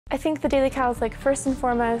I think the Daily Cal is first and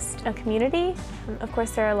foremost a community. Of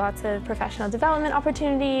course, there are lots of professional development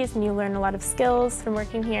opportunities and you learn a lot of skills from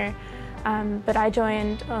working here. But I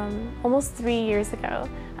joined almost 3 years ago.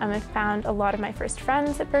 I found a lot of my first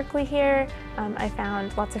friends at Berkeley here. I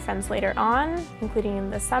found lots of friends later on, including in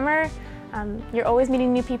the summer. You're always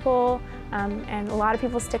meeting new people, and a lot of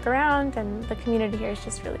people stick around, and the community here is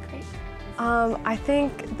just really great. I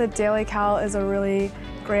think the Daily Cal is a really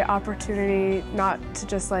great opportunity not to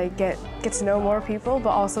just get to know more people, but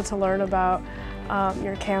also to learn about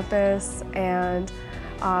your campus, and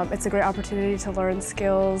it's a great opportunity to learn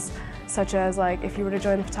skills such as if you were to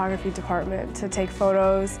join the photography department, to take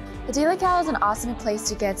photos. The Daily Cal is an awesome place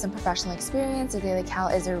to get some professional experience. The Daily Cal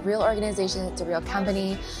is a real organization, it's a real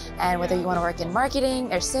company, and whether you want to work in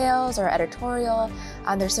marketing or sales or editorial,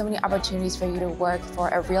 there's so many opportunities for you to work for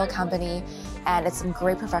a real company, and it's some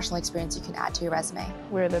great professional experience you can add to your resume.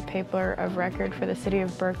 We're the paper of record for the city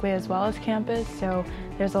of Berkeley as well as campus, so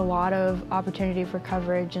there's a lot of opportunity for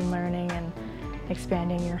coverage and learning and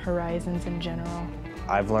expanding your horizons in general.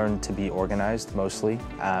 I've learned to be organized mostly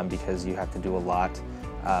because you have to do a lot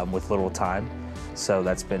with little time, so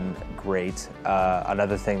that's been great.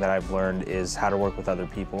 Another thing that I've learned is how to work with other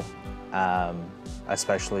people,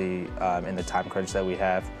 especially in the time crunch that we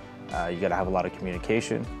have. You got to have a lot of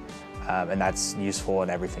communication, and that's useful in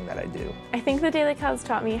everything that I do. I think the Daily Cal has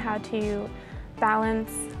taught me how to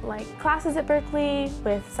balance classes at Berkeley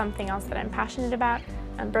with something else that I'm passionate about.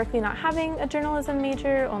 Berkeley not having a journalism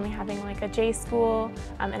major, only having a J school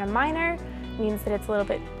and a minor, means that it's a little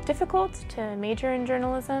bit difficult to major in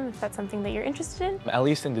journalism if that's something that you're interested in. At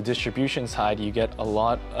least in the distribution side, you get a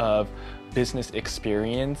lot of business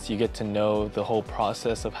experience. You get to know the whole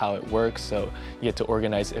process of how it works. So you get to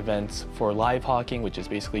organize events for live hawking, which is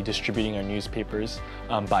basically distributing our newspapers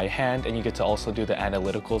by hand, and you get to also do the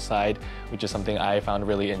analytical side, which is something I found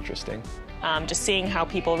really interesting. Just seeing how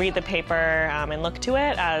people read the paper and look to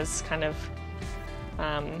it as kind of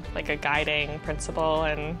a guiding principle,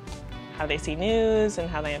 and how they see news and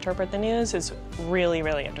how they interpret the news is really,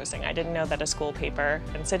 really interesting. I didn't know that a school paper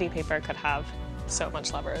and city paper could have so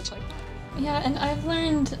much leverage like that. Yeah, and I've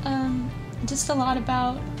learned just a lot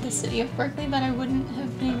about the city of Berkeley that I wouldn't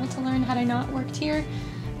have been able to learn had I not worked here,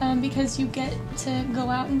 because you get to go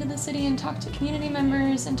out into the city and talk to community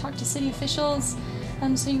members and talk to city officials.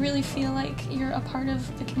 So you really feel like you're a part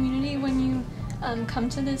of the community when you come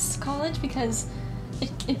to this college, because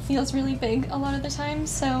it feels really big a lot of the time.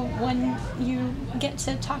 So when you get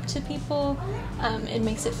to talk to people, it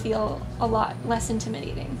makes it feel a lot less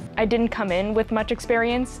intimidating. I didn't come in with much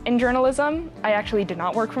experience in journalism. I actually did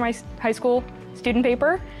not work for my high school student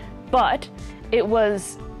paper, but it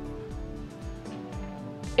was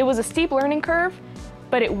a steep learning curve,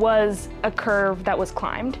 but it was a curve that was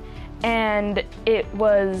climbed. And it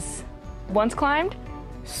was, once climbed,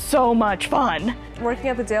 so much fun. Working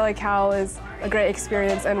at the Daily Cal is a great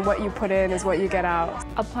experience, and what you put in is what you get out.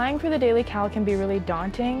 Applying for the Daily Cal can be really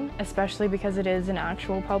daunting, especially because it is an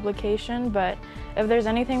actual publication, but if there's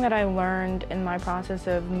anything that I learned in my process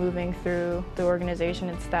of moving through the organization,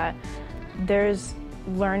 it's that there's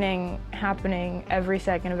learning happening every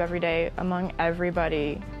second of every day among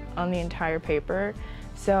everybody on the entire paper.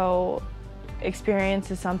 So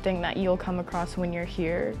experience is something that you'll come across when you're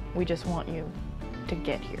here. We just want you to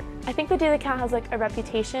get here. I think the Daily Cal has a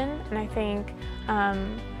reputation, and I think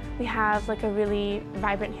we have a really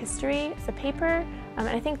vibrant history as a paper, and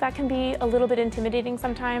I think that can be a little bit intimidating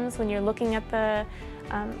sometimes when you're looking at the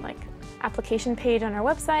application page on our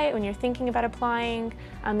website, when you're thinking about applying,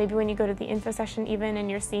 maybe when you go to the info session even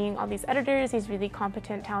and you're seeing all these editors, these really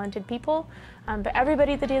competent, talented people. But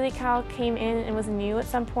everybody at the Daily Cal came in and was new at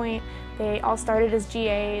some point. They all started as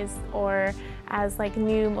GAs or as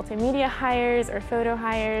new multimedia hires or photo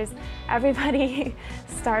hires. Everybody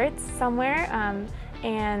starts somewhere,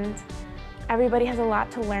 and everybody has a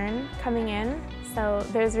lot to learn coming in. So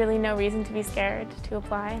there's really no reason to be scared to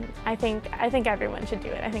apply. I think everyone should do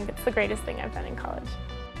it. I think it's the greatest thing I've done in college.